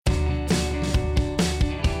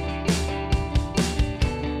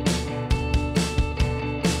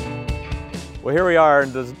Well, here we are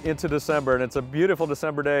into December, and it's a beautiful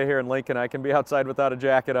December day here in Lincoln. I can be outside without a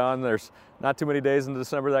jacket on. There's not too many days in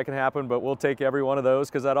December that can happen, but we'll take every one of those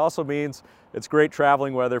because that also means it's great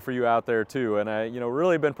traveling weather for you out there too. And I,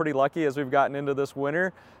 really been pretty lucky as we've gotten into this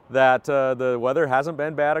winter that the weather hasn't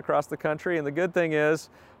been bad across the country. And the good thing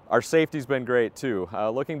is our safety's been great too.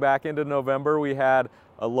 Looking back into November, we had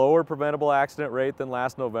a lower preventable accident rate than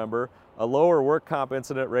last November, a lower work comp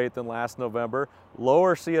incident rate than last November,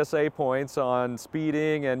 lower CSA points on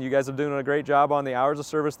speeding, and you guys are doing a great job on the hours of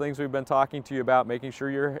service things we've been talking to you about, making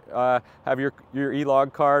sure you have your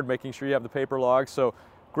e-log card, making sure you have the paper logs. So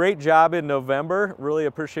great job in November. Really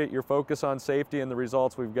appreciate your focus on safety and the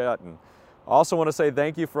results we've gotten. Also want to say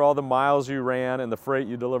thank you for all the miles you ran and the freight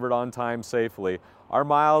you delivered on time safely. Our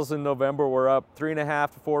miles in November were up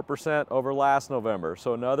 3.5% to 4% over last November.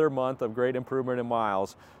 So another month of great improvement in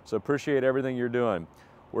miles. So appreciate everything you're doing.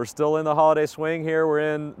 We're still in the holiday swing here.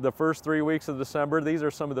 We're in the first 3 weeks of December. These are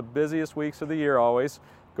some of the busiest weeks of the year always,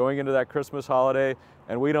 going into that Christmas holiday,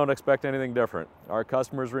 and we don't expect anything different. Our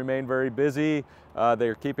customers remain very busy.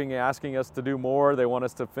 They're asking us to do more. They want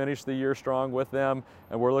us to finish the year strong with them,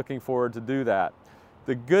 and we're looking forward to do that.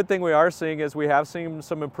 The good thing we are seeing is we have seen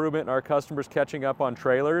some improvement in our customers catching up on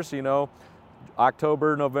trailers.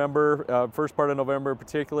 October, November, first part of November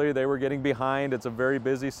particularly, they were getting behind. It's a very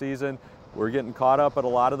busy season. We're getting caught up at a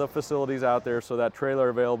lot of the facilities out there, so that trailer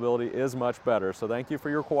availability is much better. So thank you for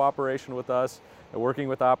your cooperation with us and working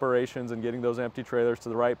with operations and getting those empty trailers to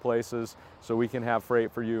the right places so we can have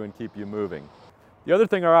freight for you and keep you moving. The other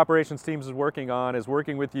thing our operations teams is working on is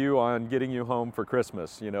working with you on getting you home for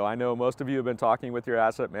Christmas. I know most of you have been talking with your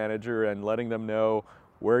asset manager and letting them know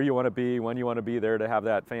where you want to be, when you want to be there to have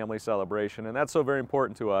that family celebration, and that's so very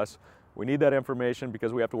important to us. We need that information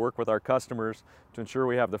because we have to work with our customers to ensure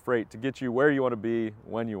we have the freight to get you where you want to be,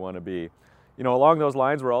 when you want to be. Along those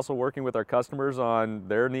lines, we're also working with our customers on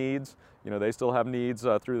their needs. They still have needs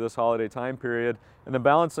through this holiday time period, and then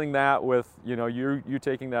balancing that with, you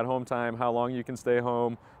taking that home time, how long you can stay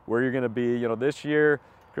home, where you're going to be. This year,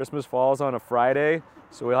 Christmas falls on a Friday,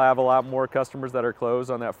 so we'll have a lot more customers that are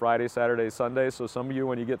closed on that Friday, Saturday, Sunday. So some of you,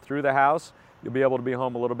 when you get through the house, you'll be able to be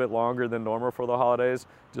home a little bit longer than normal for the holidays.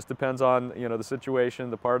 Just depends on the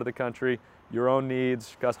situation, the part of the country, your own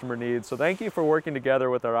needs, customer needs. So thank you for working together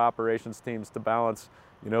with our operations teams to balance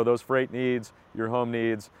those freight needs, your home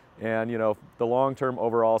needs, and the long-term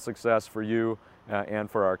overall success for you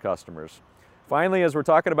and for our customers. Finally, as we're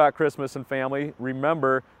talking about Christmas and family,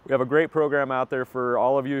 remember we have a great program out there for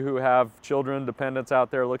all of you who have children, dependents out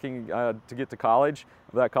there looking to get to college,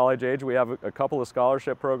 of that college age. We have a couple of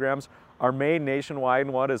scholarship programs. Our main nationwide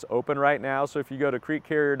one is open right now, so if you go to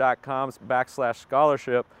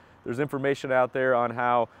creekcarrier.com/scholarship, there's information out there on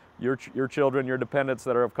how your children, your dependents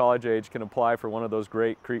that are of college age can apply for one of those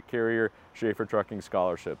great Creek Carrier Schaefer Trucking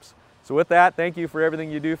scholarships. So with that, thank you for everything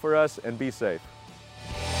you do for us, and be safe.